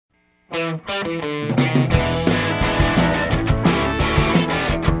I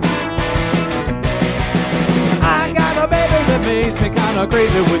got a baby that makes me kind of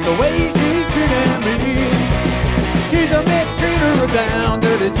crazy with the way she's treating me. She's a mistreater, a down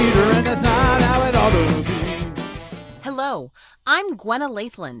dirty cheater, and that's not how it ought to be. Hello, I'm Gwenna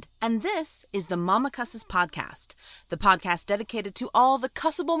Laithland, and this is the Mama Cusses Podcast, the podcast dedicated to all the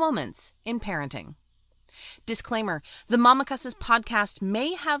cussable moments in parenting. Disclaimer, the Mama Cusses Podcast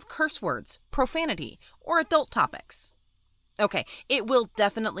may have curse words, profanity, or adult topics. Okay, it will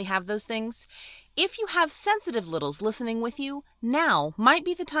definitely have those things. If you have sensitive littles listening with you, now might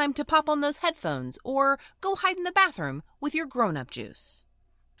be the time to pop on those headphones or go hide in the bathroom with your grown-up juice.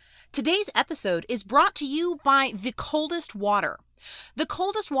 Today's episode is brought to you by The Coldest Water. The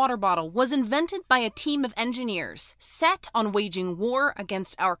Coldest Water bottle was invented by a team of engineers set on waging war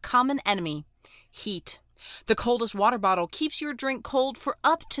against our common enemy, heat. The Coldest Water bottle keeps your drink cold for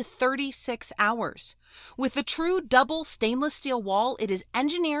up to 36 hours. With the true double stainless steel wall, it is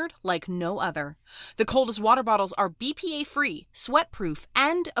engineered like no other. The Coldest Water bottles are BPA-free, sweat-proof,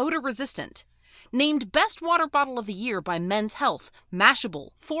 and odor-resistant. Named Best Water Bottle of the Year by Men's Health,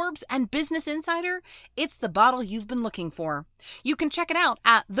 Mashable, Forbes, and Business Insider, it's the bottle you've been looking for. You can check it out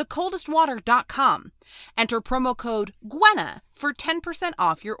at thecoldestwater.com. Enter promo code GWENNA for 10%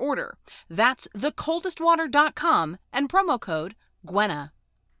 off your order. That's thecoldestwater.com and promo code GWENNA.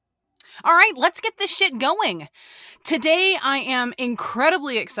 All right, let's get this shit going. Today, I am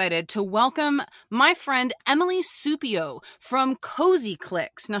incredibly excited to welcome my friend Emily Supio from Cozy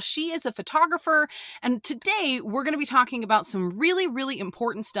Clicks. Now, she is a photographer, and today we're going to be talking about some really, really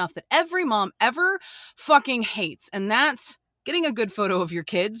important stuff that every mom ever fucking hates, and that's getting a good photo of your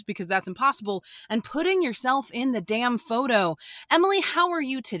kids, because that's impossible, and putting yourself in the damn photo. Emily, how are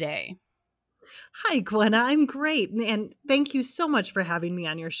you today? Hi, Gwenna. I'm great. And thank you so much for having me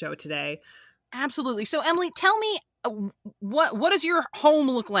on your show today. Absolutely. So, Emily, tell me, what does your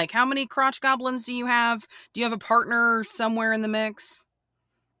home look like? How many crotch goblins do you have? Do you have a partner somewhere in the mix?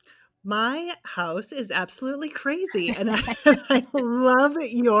 My house is absolutely crazy, and I love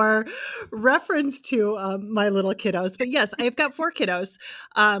your reference to my little kiddos. But yes, I've got 4 kiddos.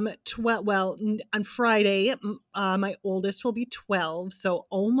 On Friday, my oldest will be 12, so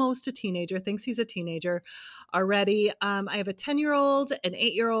almost a teenager. Thinks he's a teenager already. I have a 10-year-old, an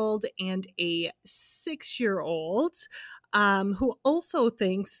 8-year-old, and a 6-year-old. Who also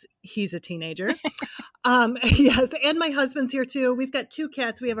thinks he's a teenager. Yes, and my husband's here too. We've got 2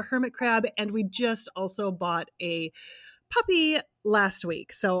 cats. We have a hermit crab, and we just also bought a puppy last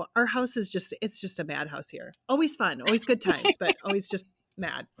week. So our house is it's just a madhouse here. Always fun, always good times, but always just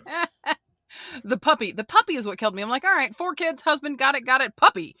mad. The puppy is what killed me. I'm like, all right, 4 kids, husband, got it,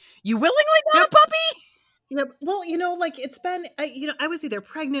 puppy. You willingly got a puppy? Yep. Well, it's been, I was either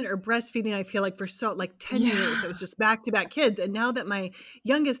pregnant or breastfeeding, I feel like, for 10 years. It was just back-to-back kids. And now that my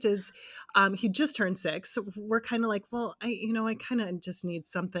youngest is, he just turned 6, so we're kind of like, well, I kind of just need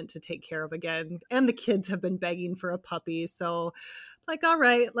something to take care of again. And the kids have been begging for a puppy. So like, all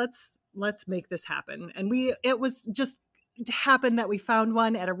right, let's make this happen. And it was just happened that we found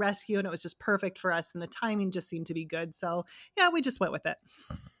one at a rescue, and it was just perfect for us. And the timing just seemed to be good. So yeah, we just went with it.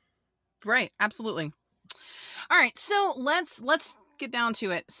 Right. Absolutely. All right, so let's get down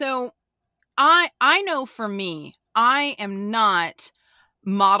to it. So I know for me, I am not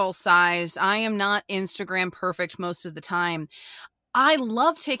model sized. I am not Instagram perfect most of the time. I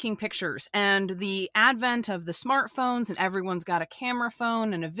love taking pictures, and the advent of the smartphones, and everyone's got a camera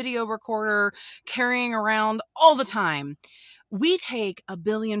phone and a video recorder carrying around all the time. We take a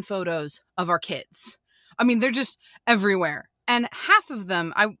billion photos of our kids. I mean, they're just everywhere. And half of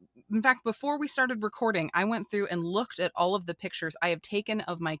them, in fact, before we started recording, I went through and looked at all of the pictures I have taken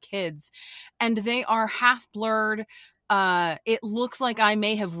of my kids, and they are half blurred. It looks like I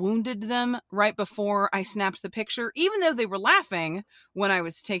may have wounded them right before I snapped the picture, even though they were laughing when I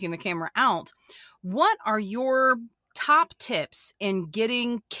was taking the camera out. What are your top tips in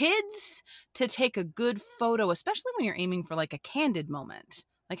getting kids to take a good photo, especially when you're aiming for like a candid moment?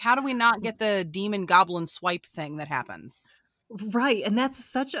 Like, how do we not get the demon goblin swipe thing that happens? Right. And that's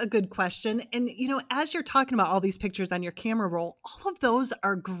such a good question. And, as you're talking about all these pictures on your camera roll, all of those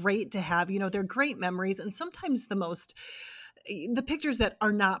are great to have. They're great memories. And sometimes the pictures that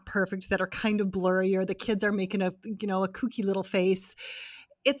are not perfect, that are kind of blurry, or the kids are making a kooky little face.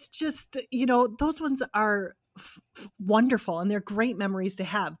 It's just, those ones are wonderful and they're great memories to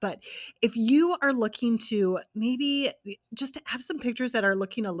have. But if you are looking to maybe just have some pictures that are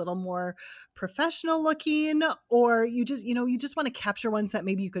looking a little more professional looking, or you just, you just want to capture ones that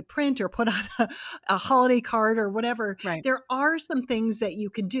maybe you could print or put on a holiday card or whatever, Right. there are some things that you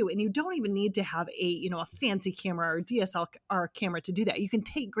can do. And you don't even need to have a fancy camera or DSLR camera to do that. You can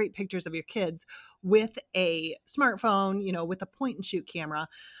take great pictures of your kids with a smartphone, with a point and shoot camera.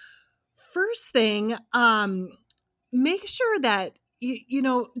 First thing, make sure that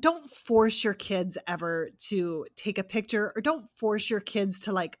don't force your kids ever to take a picture, or don't force your kids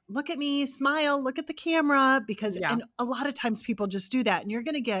to like, look at me, smile, look at the camera, because Yeah. and a lot of times people just do that, and you're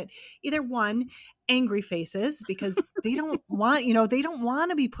going to get either one, angry faces because they don't want, they don't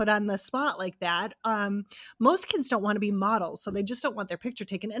want to be put on the spot like that. Most kids don't want to be models, so they just don't want their picture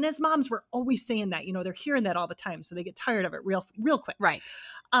taken. And as moms, we're always saying that, they're hearing that all the time, so they get tired of it real quick. Right.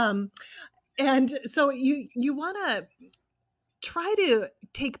 And so you want to try to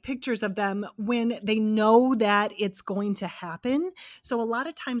take pictures of them when they know that it's going to happen. So a lot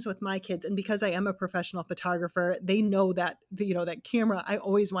of times with my kids, and because I am a professional photographer, they know that, that camera, I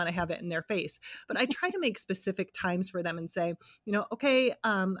always want to have it in their face. But I try to make specific times for them and say, okay,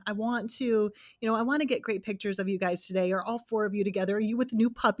 I want to get great pictures of you guys today, or all four of you together, you with the new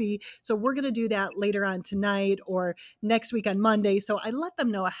puppy. So we're going to do that later on tonight or next week on Monday. So I let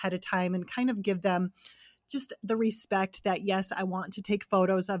them know ahead of time and kind of give them just the respect that, yes, I want to take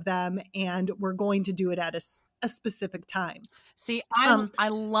photos of them and we're going to do it at a specific time. See, I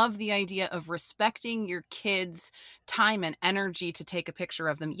love the idea of respecting your kids' time and energy to take a picture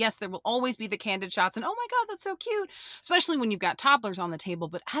of them. Yes, there will always be the candid shots and, oh my God, that's so cute, especially when you've got toddlers on the table.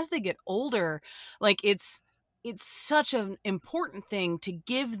 But as they get older, like it's such an important thing to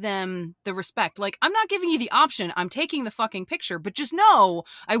give them the respect. Like, I'm not giving you the option. I'm taking the fucking picture, but just know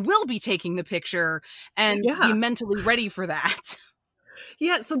I will be taking the picture and be mentally ready for that.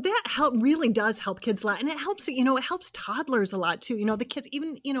 Yeah, so that really does help kids a lot. And it helps, it helps toddlers a lot too. The kids,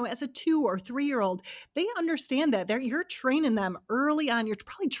 even, as a 2 or 3-year-old, they understand that you're training them early on. You're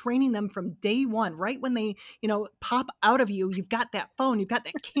probably training them from day one, right when they, pop out of you. You've got that phone, you've got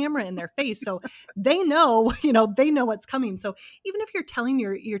that camera in their face. So they know, they know what's coming. So even if you're telling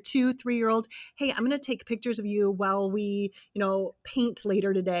your 2, 3-year-old, hey, I'm going to take pictures of you while we, paint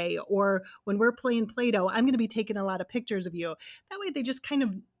later today, or when we're playing Play-Doh, I'm going to be taking a lot of pictures of you. That way they just kind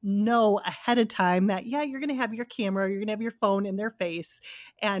of know ahead of time that, yeah, you're going to have your camera, you're going to have your phone in their face.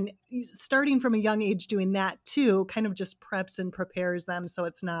 And starting from a young age doing that too kind of just preps and prepares them so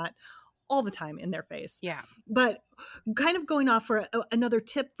it's not all the time in their face. Yeah. But kind of going off for another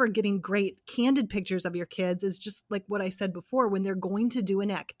tip for getting great candid pictures of your kids is just like what I said before, when they're going to do an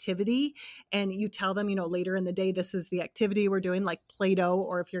activity and you tell them, later in the day, this is the activity we're doing, like Play-Doh,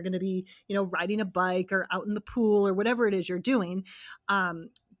 or if you're going to be, riding a bike or out in the pool or whatever it is you're doing,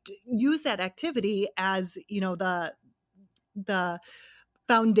 use that activity as, the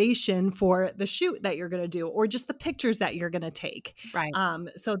foundation for the shoot that you're going to do, or just the pictures that you're going to take. Right.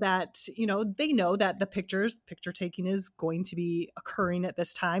 So that, they know that the picture taking is going to be occurring at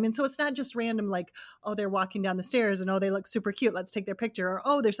this time. And so it's not just random, like, oh, they're walking down the stairs and, oh, they look super cute, let's take their picture. Or,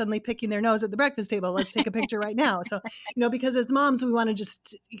 oh, they're suddenly picking their nose at the breakfast table, let's take a picture right now. So, because as moms, we want to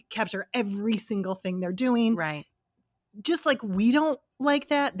just capture every single thing they're doing. Right. Just like we don't like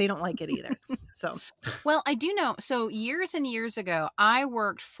that, they don't like it either. So, well, I do know. So years and years ago, I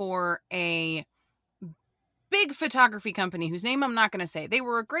worked for a big photography company whose name I'm not going to say. They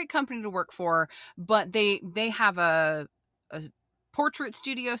were a great company to work for, but they have a portrait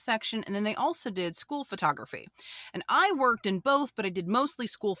studio section, and then they also did school photography. And I worked in both, but I did mostly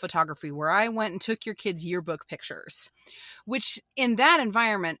school photography, where I went and took your kids' yearbook pictures, which in that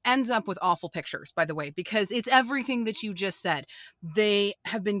environment ends up with awful pictures, by the way, because it's everything that you just said. They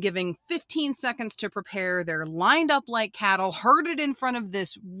have been giving 15 seconds to prepare. They're lined up like cattle, herded in front of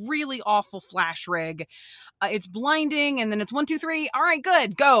this really awful flash rig. It's blinding, and then it's 1, 2, 3. All right,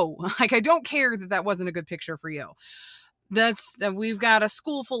 good, go. Like, I don't care that wasn't a good picture for you. We've got a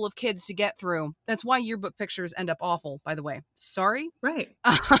school full of kids to get through. That's why yearbook pictures end up awful, by the way. Sorry. Right.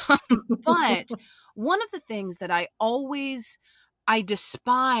 But one of the things that I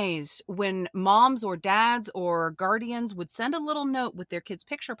despise when moms or dads or guardians would send a little note with their kid's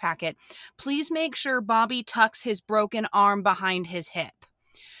picture packet, please make sure Bobby tucks his broken arm behind his hip,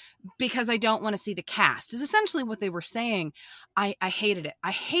 because I don't want to see the cast, is essentially what they were saying. I hated it.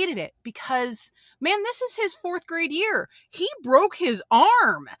 I hated it because, man, this is his 4th grade year. He broke his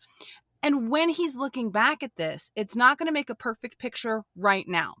arm. And when he's looking back at this, it's not going to make a perfect picture right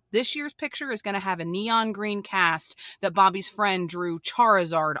now. This year's picture is going to have a neon green cast that Bobby's friend drew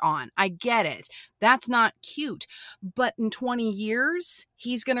Charizard on. I get it. That's not cute. But in 20 years,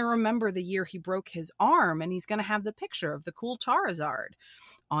 he's going to remember the year he broke his arm, and he's going to have the picture of the cool Charizard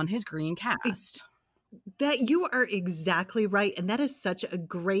on his green cast. That you are exactly right. And that is such a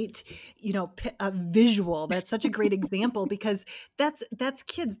great, visual. That's such a great example, because that's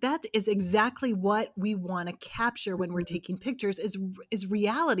kids. That is exactly what we want to capture when we're taking pictures is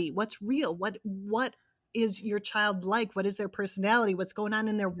reality. What's real? What is your child like? What is their personality? What's going on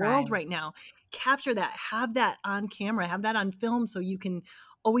in their world right now? Capture that, have that on camera, have that on film, so you can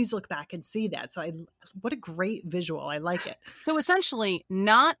always look back and see that. So what a great visual. I like it. So essentially,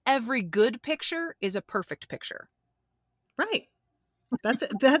 not every good picture is a perfect picture. Right.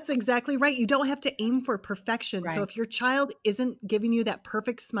 That's exactly right. You don't have to aim for perfection. Right. So if your child isn't giving you that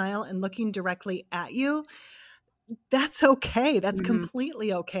perfect smile and looking directly at you, that's okay. That's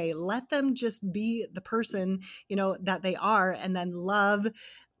completely okay. Let them just be the person, that they are, and then love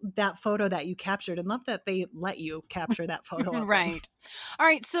that photo that you captured, and love that they let you capture that photo. Right. All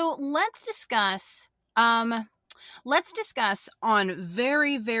right. So let's discuss on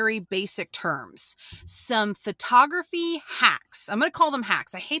very, very basic terms some photography hacks. I'm going to call them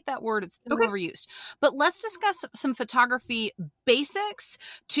hacks. I hate that word. It's still overused. But let's discuss some photography basics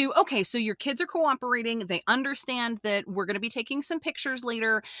so your kids are cooperating. They understand that we're going to be taking some pictures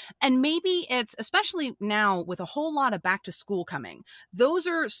later. And maybe it's, especially now with a whole lot of back to school coming, those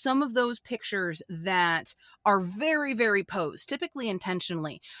are some of those pictures that are very, very posed, typically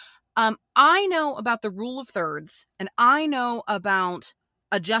intentionally. I know about the rule of thirds, and I know about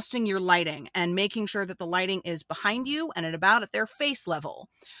adjusting your lighting and making sure that the lighting is behind you and at their face level.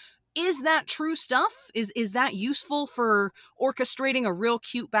 Is that true stuff? Is that useful for orchestrating a real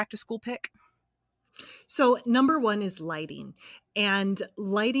cute back to school pic? So number one is lighting. And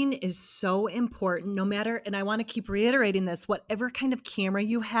lighting is so important, no matter, and I want to keep reiterating this, whatever kind of camera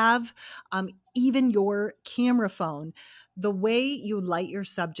you have, even your camera phone, the way you light your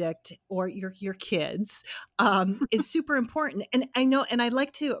subject or your kids is super important. And I know, and I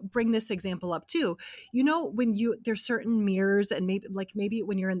like to bring this example up too. When there's certain mirrors, and maybe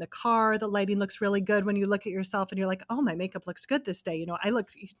when you're in the car, the lighting looks really good when you look at yourself and you're like, oh, my makeup looks good this day. I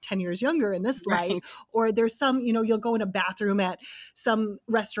look 10 years younger in this light. Right. Or there's some, you'll go in a bathroom at some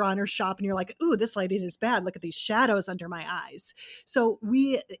restaurant or shop and you're like, ooh, this lighting is bad. Look at these shadows under my eyes. So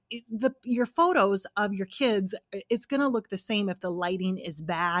your photos of your kids, it's going to look the same if the lighting is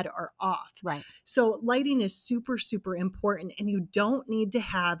bad or off. Right. So lighting is super, super important. And you don't need to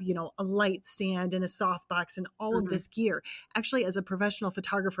have, a light stand and a softbox and all of this gear. Actually, as a professional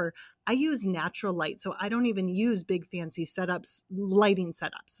photographer, I use natural light. So I don't even use big fancy lighting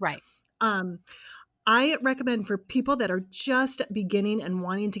setups. Right. I recommend for people that are just beginning and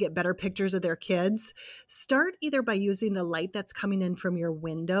wanting to get better pictures of their kids, start either by using the light that's coming in from your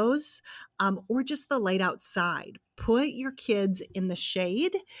windows or just the light outside. Put your kids in the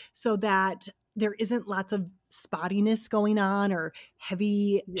shade so that there isn't lots of spottiness going on or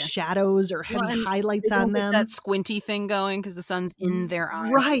heavy shadows or heavy highlights on them. That squinty thing going because the sun's in their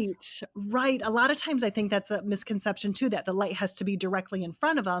eyes. Right. A lot of times I think that's a misconception too, that the light has to be directly in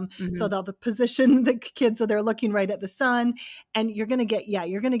front of them. So they'll position the kids so they're looking right at the sun. And you're going to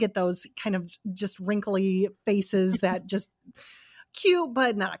get those kind of just wrinkly faces that just cute,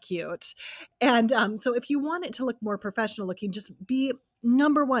 but not cute. And so if you want it to look more professional looking, just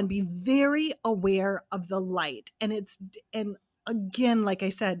number one, be very aware of the light. And again, like I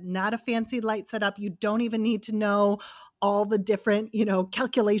said, not a fancy light setup. You don't even need to know all the different,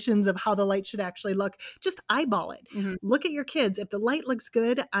 calculations of how the light should actually look. Just eyeball it. Look at your kids. If the light looks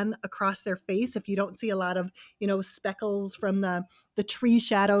good across their face, if you don't see a lot of, speckles from the tree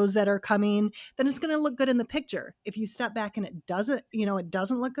shadows that are coming, then it's going to look good in the picture. If you step back and it doesn't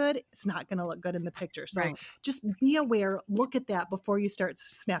look good, it's not going to look good in the picture. So just be aware, look at that before you start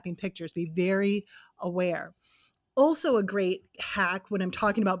snapping pictures. Be very aware. Also a great hack when I'm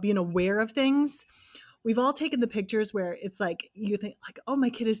talking about being aware of things. We've all taken the pictures where it's like, you think like, oh, my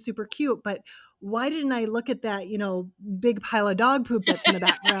kid is super cute, but why didn't I look at that, big pile of dog poop that's in the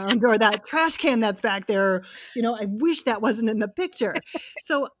background or that trash can that's back there? I wish that wasn't in the picture.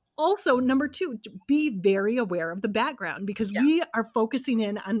 So also, number two, be very aware of the background, because we are focusing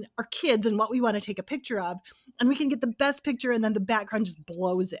in on our kids and what we want to take a picture of, and we can get the best picture and then the background just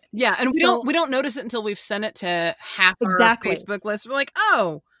blows it. Yeah, and we don't notice it until we've sent it to half our Facebook list. We're like,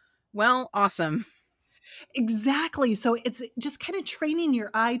 oh, well, awesome. Exactly. So it's just kind of training your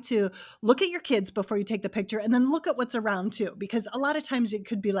eye to look at your kids before you take the picture and then look at what's around too. Because a lot of times it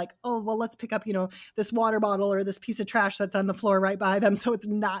could be like, oh, well, let's pick up, this water bottle or this piece of trash that's on the floor right by them. So it's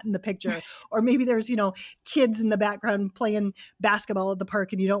not in the picture. Or maybe there's, kids in the background playing basketball at the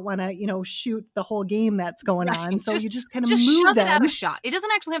park and you don't want to, shoot the whole game that's going on. So you just kind of move shove them. it out of shot. It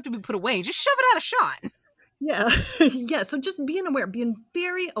doesn't actually have to be put away. Just shove it out of shot. Yeah. Yeah. So just being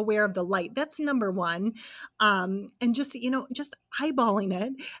very aware of the light. That's number one. And just, just eyeballing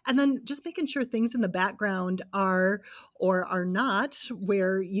it and then just making sure things in the background are or are not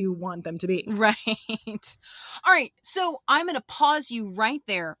where you want them to be. Right. All right. So I'm going to pause you right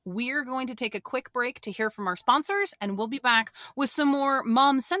there. We're going to take a quick break to hear from our sponsors, and we'll be back with some more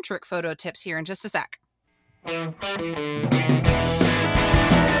mom-centric photo tips here in just a sec.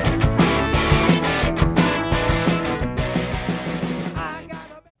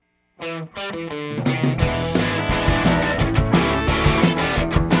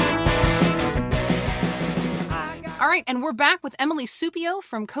 All right, and we're back with Emily Supio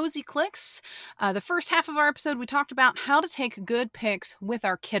from Cozy Clicks. The first half of our episode, we talked about how to take good pics with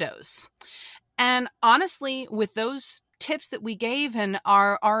our kiddos. And honestly, with those tips that we gave and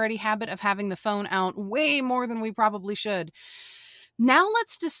our already habit of having the phone out way more than we probably should, now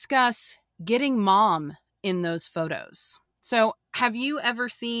let's discuss getting mom in those photos. So have you ever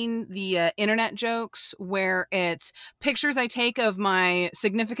seen the internet jokes where it's pictures I take of my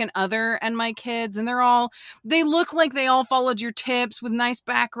significant other and my kids, and they look like they all followed your tips with nice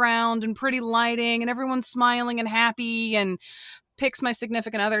background and pretty lighting and everyone's smiling and happy, and pics my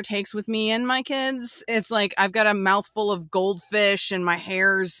significant other takes with me and my kids, it's like I've got a mouthful of goldfish and my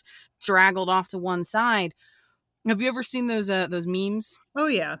hair's draggled off to one side. Have you ever seen those memes? Oh,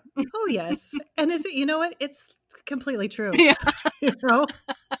 yeah. Oh, yes. And you know what? It's completely true. Yeah.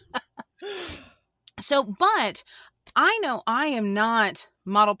 So, but I know I am not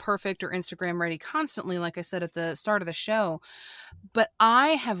model perfect or Instagram ready constantly, like I said at the start of the show, but I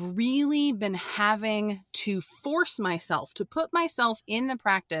have really been having to force myself to put myself in the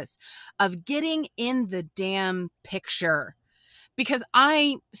practice of getting in the damn picture. Because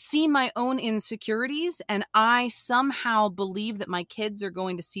I see my own insecurities and I somehow believe that my kids are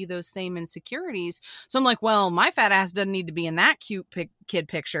going to see those same insecurities. So I'm like, well, my fat ass doesn't need to be in that cute kid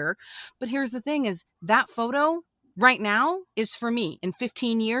picture. But here's the thing is that photo right now is for me. In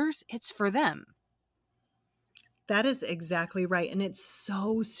 15 years, it's for them. That is exactly right. And it's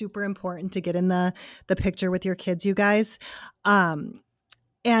so super important to get in the picture with your kids, you guys.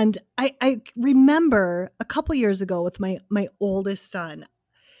 And I remember a couple years ago with my oldest son.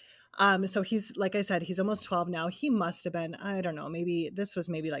 So he's, like I said, he's almost 12 now. He must have been, I don't know, this was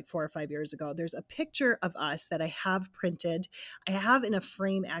like 4 or 5 years ago. There's a picture of us that I have printed. I have in a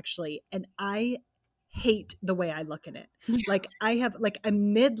frame actually, and I hate the way I look in it. Like I have a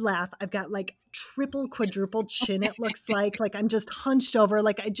mid laugh. I've got triple, quadruple chin. It looks like I'm just hunched over.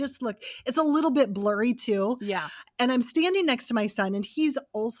 I just look, it's a little bit blurry too. Yeah. And I'm standing next to my son and he's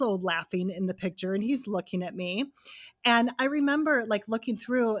also laughing in the picture and he's looking at me. And I remember looking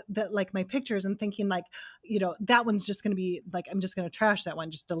through my pictures and thinking that one's just going to be I'm just going to trash that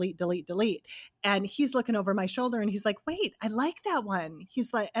one. Just delete, delete, delete. And he's looking over my shoulder and he's like, wait, I like that one.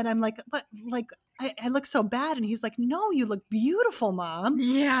 He's like, and I'm like, but I look so bad. And he's like, no, you look beautiful, Mom.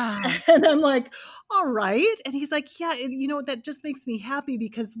 Yeah. And I'm like, all right. And he's like, yeah, that just makes me happy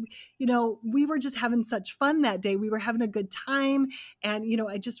because, we were just having such fun that day. We were having a good time. And,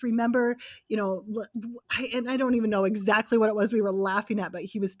 I just remember, and I don't even know exactly what it was we were laughing at, but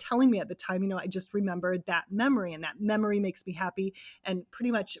he was telling me at the time, I just remembered that memory and that memory makes me happy. And pretty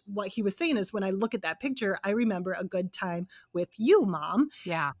much what he was saying is when I look at that picture, I remember a good time with you, Mom.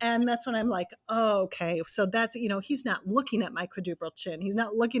 Yeah. And that's when I'm like, oh, okay. So that's, he's not looking at my quadruple chin. He's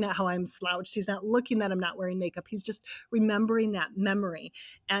not looking at how I'm slouched. He's not looking that I'm not wearing makeup. He's just remembering that memory.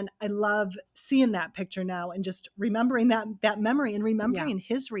 And I love seeing that picture now and just remembering that memory and remembering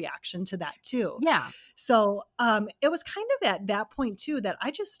his reaction to that too. Yeah. So it was kind of at that point too that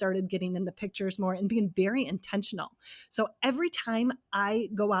I just started getting in the pictures more and being very intentional. So every time I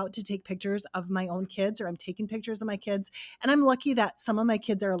go out to take pictures of my own kids or I'm taking pictures of my kids, and I'm lucky that some of my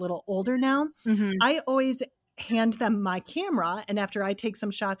kids are a little older now, Mm-hmm. I always hand them my camera. And after I take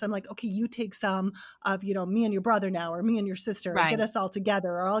some shots, I'm like, okay, you take some of, me and your brother now, or me and your sister, Right. and get us all together,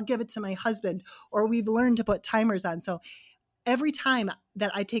 or I'll give it to my husband, or we've learned to put timers on. So every time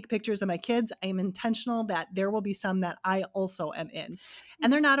that I take pictures of my kids, I am intentional that there will be some that I also am in.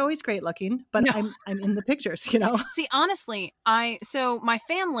 And they're not always great looking, but No. I'm in the pictures, you know? See, honestly, so my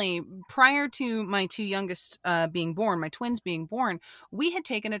family, prior to my two youngest being born, my twins being born, we had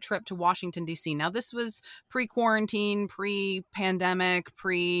taken a trip to Washington, D.C. Now, this was pre-quarantine, pre-pandemic,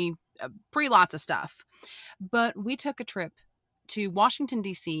 pre lots of stuff. But we took a trip to Washington,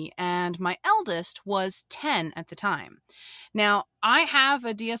 D.C., and my eldest was 10 at the time. Now, I have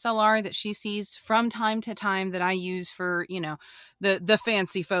a DSLR that she sees from time to time that I use for, you know, the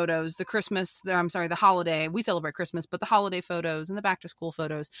fancy photos, the holiday. We celebrate Christmas, but the holiday photos and the back to school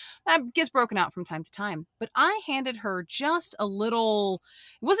photos, that gets broken out from time to time. But I handed her just a little,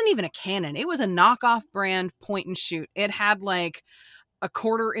 it wasn't even a Canon. It was a knockoff brand point and shoot. It had like a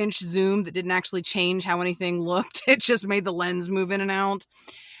 1/4 inch zoom that didn't actually change how anything looked. It just made the lens move in and out.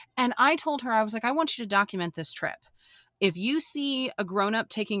 And I told her, I was like, I want you to document this trip. If you see a grown-up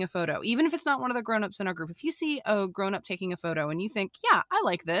taking a photo, even if it's not one of the grown-ups in our group, if you see a grown-up taking a photo and you think, yeah, I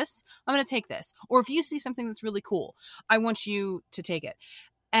like this, I'm going to take this. Or if you see something that's really cool, I want you to take it.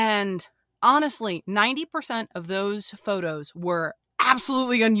 And honestly, 90% of those photos were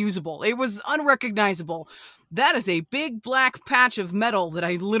absolutely unusable. It was unrecognizable. That is a big black patch of metal that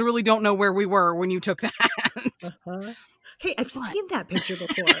I literally don't know where we were when you took that. Uh-huh. Hey, I've seen that picture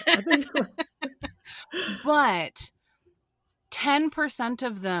before. But 10%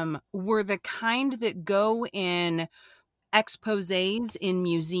 of them were the kind that go in exposés in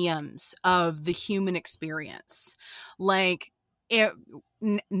museums of the human experience. Like,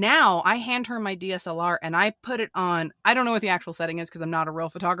 now I hand her my DSLR and I put it on, I don't know what the actual setting is because I'm not a real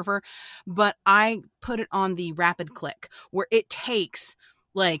photographer, but I put it on the rapid click where it takes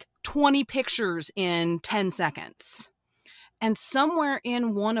like 20 pictures in 10 seconds. And somewhere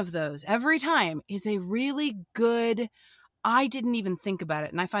in one of those, every time, is a really good, I didn't even think about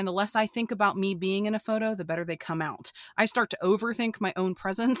it. And I find the less I think about me being in a photo, the better they come out. I start to overthink my own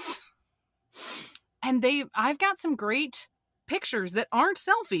presence. And I've got some great pictures that aren't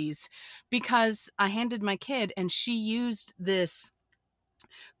selfies because I handed my kid and she used this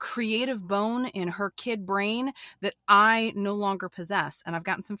creative bone in her kid brain that I no longer possess. And I've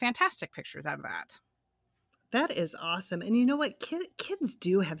gotten some fantastic pictures out of that. That is awesome. And you know what? Kids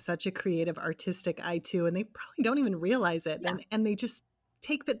do have such a creative, artistic eye too, and they probably don't even realize it. Yeah. And they just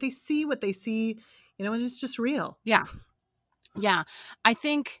they see what they see, you know, and it's just real. Yeah. Yeah. I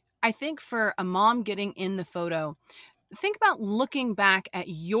think for a mom getting in the photo, think about looking back at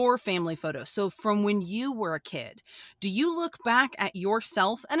your family photos. So from when you were a kid, do you look back at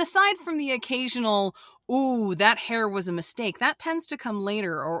yourself? And aside from the occasional, ooh, that hair was a mistake, that tends to come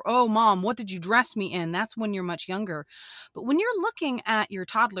later. Or, oh, mom, what did you dress me in? That's when you're much younger. But when you're looking at your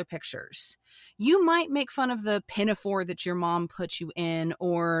toddler pictures, you might make fun of the pinafore that your mom put you in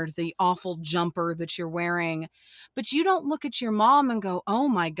or the awful jumper that you're wearing. But you don't look at your mom and go, oh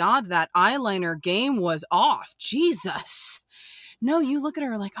my God, that eyeliner game was off. Jesus. No, you look at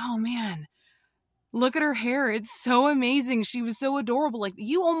her like, oh man, look at her hair. It's so amazing. She was so adorable. Like,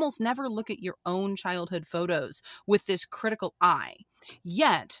 you almost never look at your own childhood photos with this critical eye.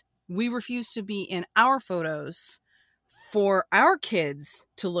 Yet we refuse to be in our photos for our kids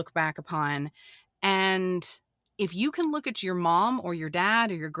to look back upon. And if you can look at your mom or your dad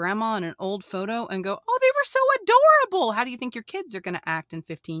or your grandma in an old photo and go, oh, they were so adorable, how do you think your kids are going to act in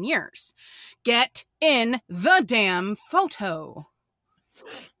 15 years? Get in the damn photo.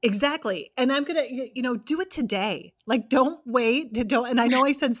 Exactly. And I'm going to, do it today. Like, don't wait and I know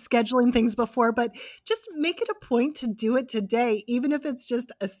I said scheduling things before, but just make it a point to do it today. Even if it's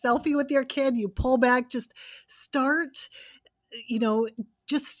just a selfie with your kid, you pull back, just start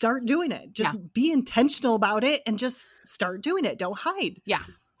doing it. Just be intentional about it and just start doing it. Don't hide. Yeah.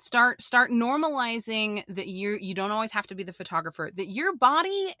 Start normalizing that you don't always have to be the photographer, that your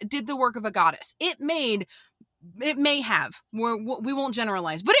body did the work of a goddess. It may have, we won't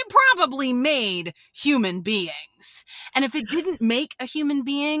generalize, but it probably made human beings. And if it didn't make a human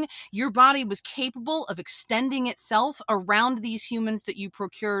being, your body was capable of extending itself around these humans that you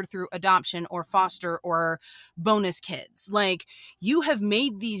procured through adoption or foster or bonus kids. Like, you have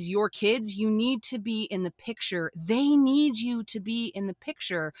made these your kids. You need to be in the picture. They need you to be in the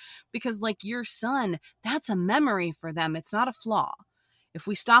picture because, like your son, that's a memory for them. It's not a flaw. If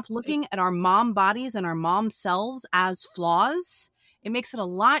we stop looking at our mom bodies and our mom selves as flaws, it makes it a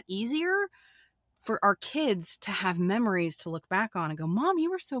lot easier for our kids to have memories to look back on and go, Mom, you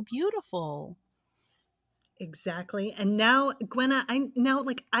were so beautiful. Exactly. And now, Gwenna,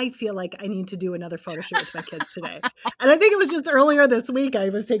 I feel like I need to do another photo shoot with my kids today. And I think it was just earlier this week I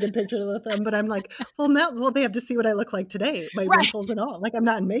was taking pictures with them, but I'm like, well, they have to see what I look like today, my Right. wrinkles and all. Like, I'm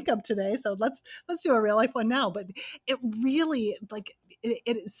not in makeup today, so let's do a real life one now. But it really, like, it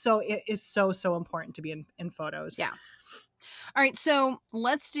is so important to be in photos. Yeah. All right, so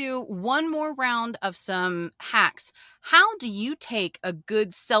let's do one more round of some hacks. How do you take a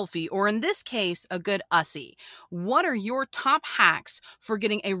good selfie, or in this case, a good Ussie? What are your top hacks for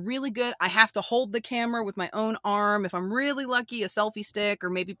getting a really good, I have to hold the camera with my own arm, if I'm really lucky, a selfie stick, or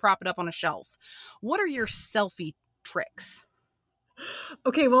maybe prop it up on a shelf? What are your selfie tricks?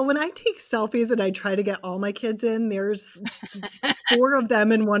 Okay, well, when I take selfies and I try to get all my kids in, there's 4 of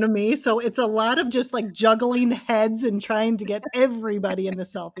them and 1 of me, so it's a lot of just, like, juggling heads and trying to get everybody in the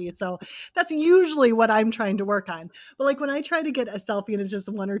selfie, so that's usually what I'm trying to work on. But, like, when I try to get a selfie and it's just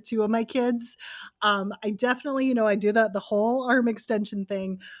 1 or 2 of my kids, I definitely, I do the whole arm extension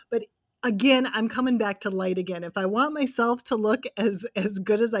thing, but again, I'm coming back to light again. If I want myself to look as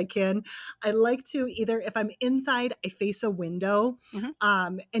good as I can, I like to either, if I'm inside, I face a window.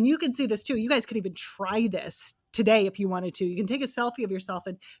 And you can see this too. You guys could even try this today if you wanted to. You can take a selfie of yourself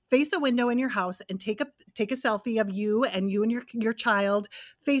and face a window in your house and take a selfie of you and your child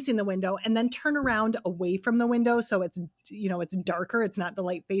facing the window, and then turn around away from the window so it's it's darker, it's not the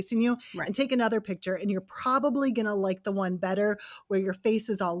light facing you, Right. and take another picture. And you're probably gonna like the one better where your face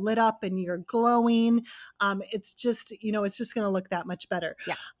is all lit up and you're glowing. It's just it's just gonna look that much better.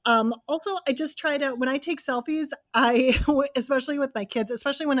 Yeah. Also, I just try to, when I take selfies, especially with my kids,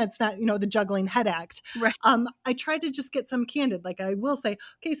 especially when it's not the juggling head act, Right. I try to just get some candid. Like, I will say,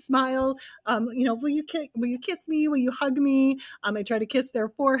 okay, smile. Will you kiss me? Will you hug me? I try to kiss their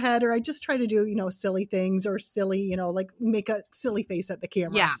forehead, or I just try to do silly things, or silly like make a silly face at the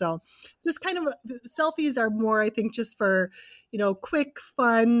camera. Yeah. So just kind of selfies are more, I think, just for quick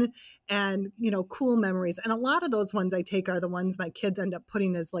fun and cool memories. And a lot of those ones I take are the ones my kids end up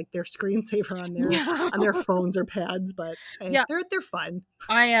putting as like their screensaver on their phones or pads. But Yeah. they're fun.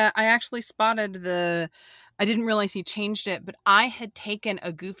 I actually spotted I didn't realize he changed it, but I had taken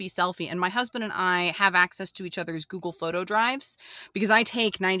a goofy selfie, and my husband and I have access to each other's Google photo drives because I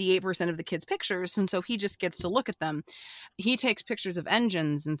take 98% of the kids' pictures, and so he just gets to look at them. He takes pictures of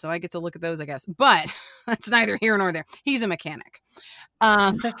engines, and so I get to look at those, I guess. But that's neither here nor there. He's a mechanic.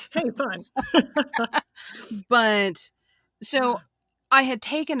 Hey, fun. But so I had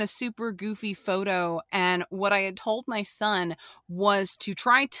taken a super goofy photo, and what I had told my son was to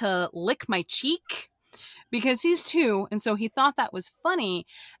try to lick my cheek because he's 2, and so he thought that was funny.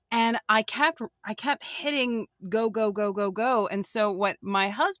 And I kept hitting go, go, go, go, go. And so what my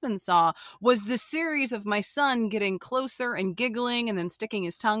husband saw was this series of my son getting closer and giggling and then sticking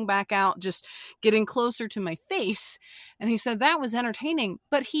his tongue back out, just getting closer to my face. And he said that was entertaining,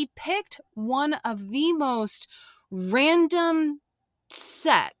 but he picked one of the most random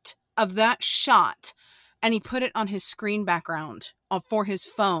set of that shot, and he put it on his screen background for his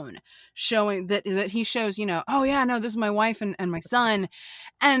phone, showing that he shows, oh yeah, no, this is my wife and my son.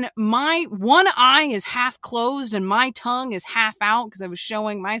 And my one eye is half closed and my tongue is half out because I was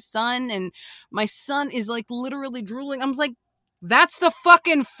showing my son, and my son is like literally drooling. I was like, that's the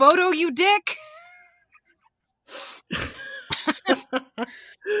fucking photo, you dick.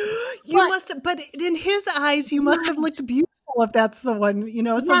 But in his eyes, you must have looked beautiful if that's the one,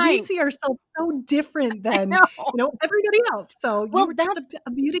 so we see ourselves so different than, everybody else. So you were just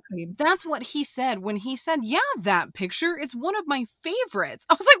a beauty queen. That's what he said when he said, yeah, that picture, it's one of my favorites.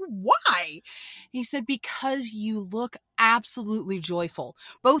 I was like, why? He said, because you look absolutely joyful.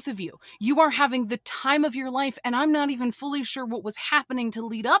 Both of you. You are having the time of your life, and I'm not even fully sure what was happening to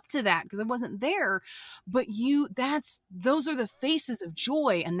lead up to that because I wasn't there. But those are the faces of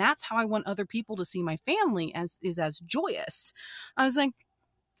joy, and that's how I want other people to see my family as joyous. I was like,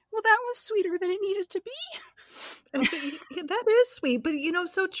 well, that was sweeter than it needed to be. That is sweet, but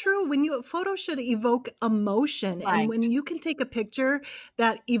so true. When photo should evoke emotion, Right. and when you can take a picture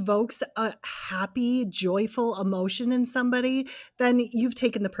that evokes a happy, joyful emotion in somebody, then you've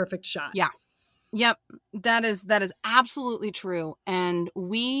taken the perfect shot. Yeah. Yep. That is absolutely true. And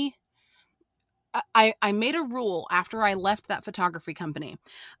I made a rule after I left that photography company.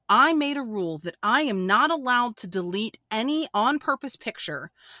 I made a rule that I am not allowed to delete any on-purpose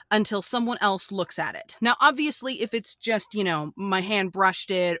picture until someone else looks at it. Now, obviously, if it's just, my hand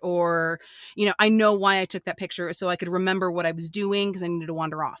brushed it, or, I know why I took that picture so I could remember what I was doing because I needed to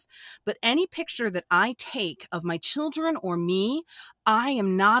wander off. But any picture that I take of my children or me, I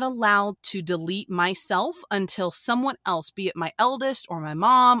am not allowed to delete myself until someone else, be it my eldest or my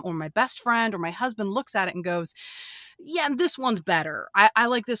mom or my best friend or my husband, looks at it and goes, yeah, this one's better. I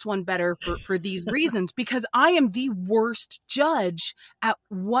like this one better for these reasons, because I am the worst judge at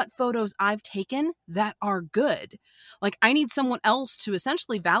what photos I've taken that are good. Like, I need someone else to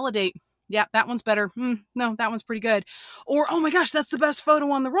essentially validate, yeah, that one's better. No, that one's pretty good. Or, oh my gosh, that's the best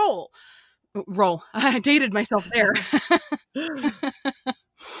photo on the roll. I dated myself there.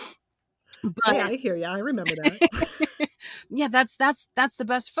 But yeah, I hear you. I remember that. Yeah, that's the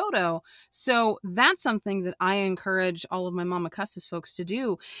best photo. So that's something that I encourage all of my Mama Cusses folks to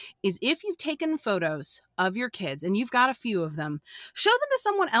do, is if you've taken photos of your kids and you've got a few of them, show them to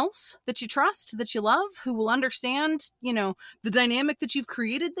someone else that you trust, that you love, who will understand, the dynamic that you've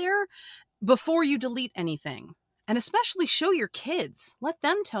created there before you delete anything. And especially show your kids. Let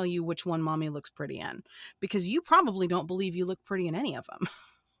them tell you which one mommy looks pretty in, because you probably don't believe you look pretty in any of them.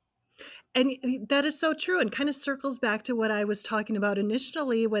 And that is so true, and kind of circles back to what I was talking about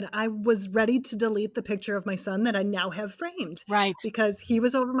initially when I was ready to delete the picture of my son that I now have framed. Right. Because he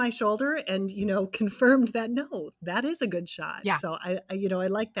was over my shoulder and, confirmed that, no, that is a good shot. Yeah. So I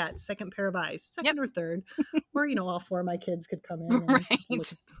like that second pair of eyes, second or third, or, all four of my kids could come in and Right.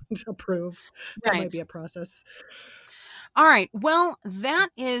 approve. That Right. might be a process. All right. Well,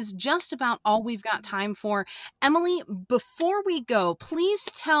 that is just about all we've got time for. Emily, before we go, please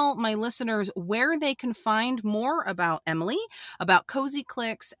tell my listeners where they can find more about Emily, about Cozy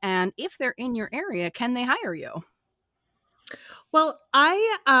Cliques, and if they're in your area, can they hire you? Well,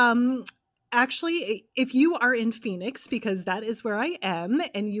 I actually, if you are in Phoenix, because that is where I am,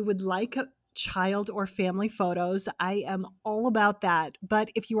 and you would like child or family photos, I am all about that.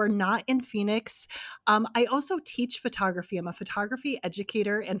 But if you are not in Phoenix, I also teach photography. I'm a photography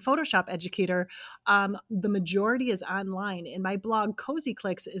educator and Photoshop educator. The majority is online, and my blog Cozy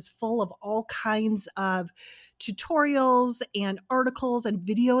Cliques is full of all kinds of tutorials and articles and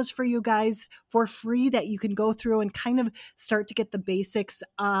videos for you guys for free that you can go through and kind of start to get the basics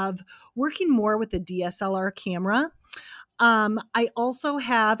of working more with the DSLR camera. I also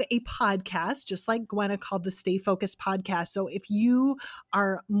have a podcast, just like Gwenna, called the Stay Focused Podcast. So if you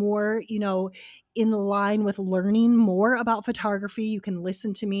are more, in line with learning more about photography, you can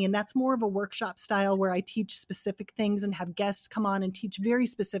listen to me. And that's more of a workshop style where I teach specific things and have guests come on and teach very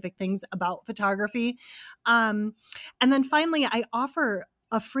specific things about photography. And then finally, I offer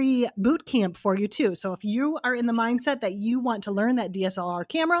a free boot camp for you too. So if you are in the mindset that you want to learn that DSLR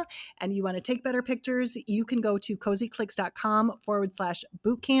camera and you want to take better pictures, you can go to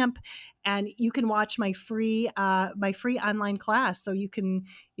cozyclicks.com/bootcamp, and you can watch my free online class. So you can,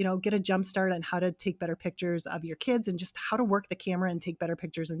 get a jump start on how to take better pictures of your kids and just how to work the camera and take better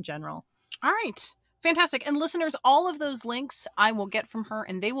pictures in general. All right. Fantastic. And listeners, all of those links I will get from her,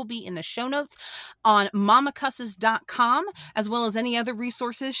 and they will be in the show notes on mamacusses.com, as well as any other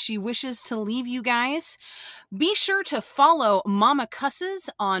resources she wishes to leave you guys. Be sure to follow Mama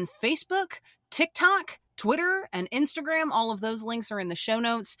Cusses on Facebook, TikTok, Twitter, and Instagram. All of those links are in the show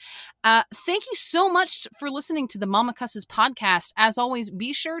notes. Thank you so much for listening to the Mama Cusses podcast. As always,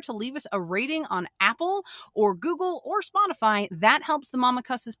 be sure to leave us a rating on Apple or Google or Spotify. That helps the Mama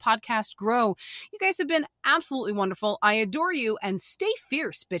Cusses podcast grow. You guys have been absolutely wonderful. I adore you, and stay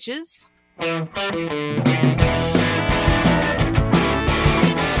fierce, bitches.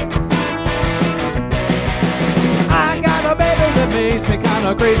 I got a baby that makes me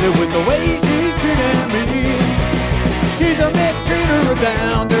kinda crazy with the way she's treating me. She's a mistreater, a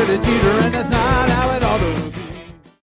down, dirty cheater, and that's not how it ought to be.